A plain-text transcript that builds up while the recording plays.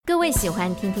各位喜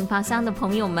欢听听芳香的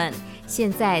朋友们，现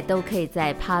在都可以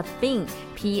在 Podbean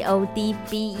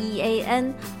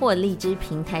PODBEAN 或荔枝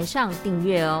平台上订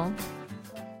阅哦。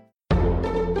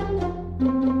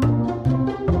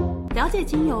了解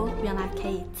精油原来可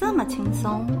以这么轻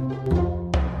松，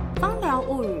芳疗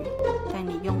物语带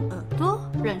你用耳朵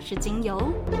认识精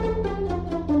油。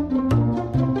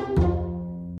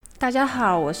大家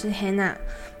好，我是 Henna，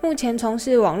 目前从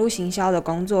事网络行销的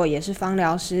工作，也是芳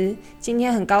疗师。今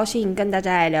天很高兴跟大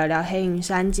家来聊聊黑云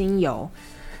杉精油。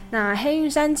那黑云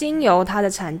杉精油它的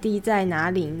产地在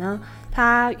哪里呢？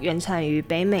它原产于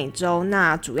北美洲，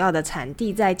那主要的产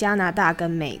地在加拿大跟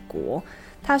美国。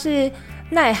它是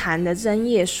耐寒的针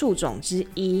叶树种之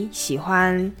一，喜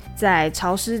欢在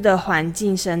潮湿的环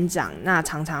境生长，那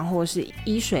常常或是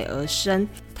依水而生。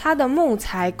它的木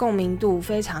材共鸣度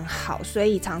非常好，所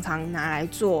以常常拿来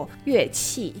做乐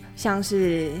器，像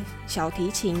是小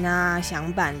提琴啊、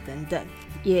响板等等，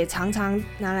也常常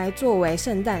拿来作为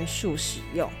圣诞树使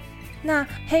用。那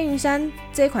黑云杉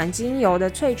这款精油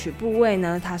的萃取部位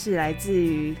呢，它是来自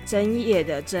于针叶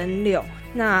的针柳，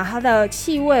那它的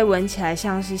气味闻起来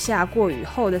像是下过雨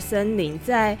后的森林，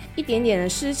在一点点的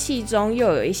湿气中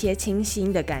又有一些清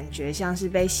新的感觉，像是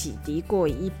被洗涤过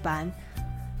一般。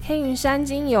黑云杉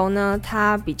精油呢，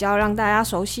它比较让大家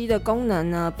熟悉的功能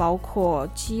呢，包括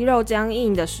肌肉僵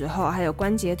硬的时候，还有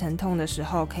关节疼痛的时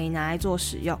候可以拿来做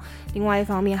使用。另外一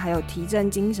方面还有提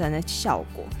振精神的效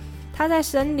果。它在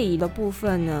生理的部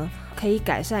分呢，可以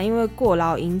改善因为过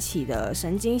劳引起的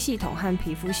神经系统和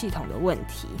皮肤系统的问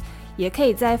题，也可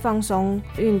以在放松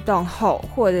运动后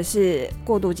或者是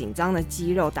过度紧张的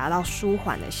肌肉达到舒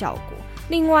缓的效果。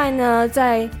另外呢，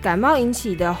在感冒引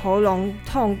起的喉咙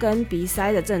痛跟鼻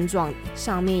塞的症状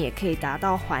上面也可以达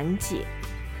到缓解。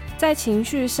在情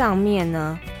绪上面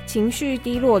呢，情绪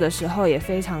低落的时候也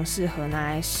非常适合拿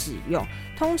来使用。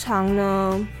通常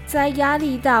呢，在压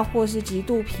力大或是极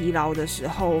度疲劳的时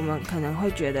候，我们可能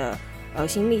会觉得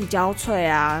心力交瘁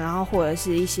啊，然后或者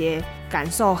是一些感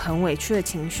受很委屈的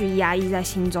情绪压抑在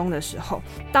心中的时候，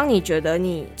当你觉得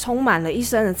你充满了一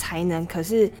身的才能，可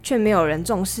是却没有人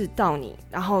重视到你，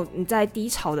然后你在低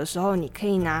潮的时候，你可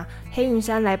以拿黑云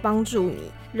杉来帮助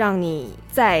你，让你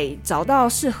在找到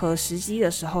适合时机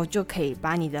的时候，就可以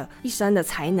把你的一身的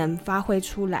才能发挥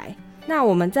出来。那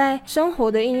我们在生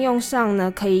活的应用上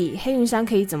呢，黑云杉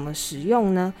可以怎么使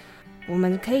用呢？我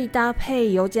们可以搭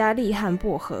配尤加利和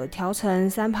薄荷调成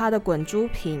3%的滚珠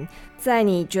瓶，在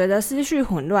你觉得思绪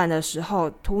混乱的时候，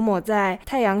涂抹在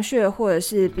太阳穴或者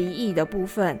是鼻翼的部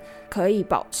分，可以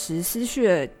保持思绪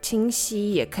的清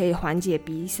晰，也可以缓解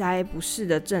鼻塞不适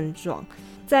的症状。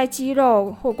在肌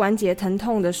肉或关节疼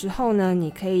痛的时候呢，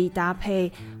你可以搭配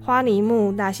花梨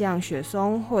木、大西洋雪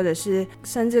松，或者是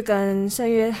甚至跟圣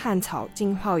约翰草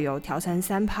浸泡油调成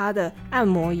3%的按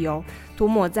摩油，涂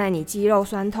抹在你肌肉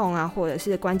酸痛啊，或者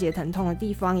是关节疼痛的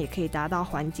地方，也可以达到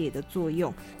缓解的作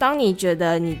用。当你觉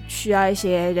得你需要一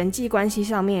些人际关系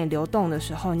上面的流动的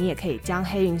时候，你也可以将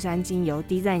黑云杉精油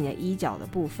滴在你的衣角的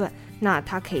部分，那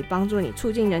它可以帮助你促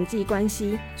进人际关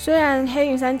系。虽然黑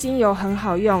云杉精油很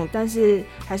好用，但是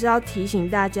还是要提醒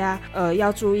大家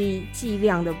要注意剂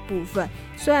量的部分。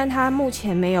虽然它目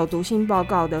前没有毒性报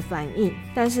告的反应，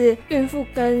但是孕妇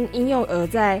跟婴幼儿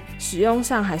在使用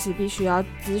上还是必须要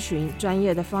咨询专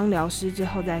业的芳疗师之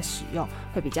后再使用，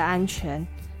会比较安全。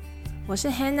我是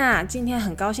Henna， 今天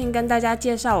很高兴跟大家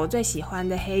介绍我最喜欢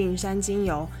的黑云杉精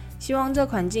油，希望这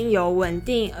款精油稳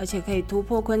定而且可以突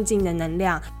破困境的能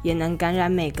量，也能感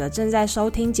染每个正在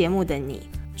收听节目的你。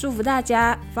祝福大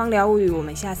家，芳疗物语，我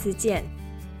们下次见。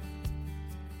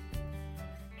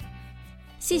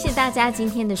谢谢大家今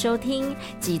天的收听，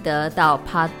记得到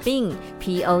Podbean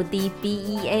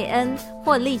PODBEAN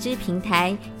或荔枝平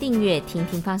台订阅听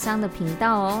听芳香的频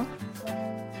道哦。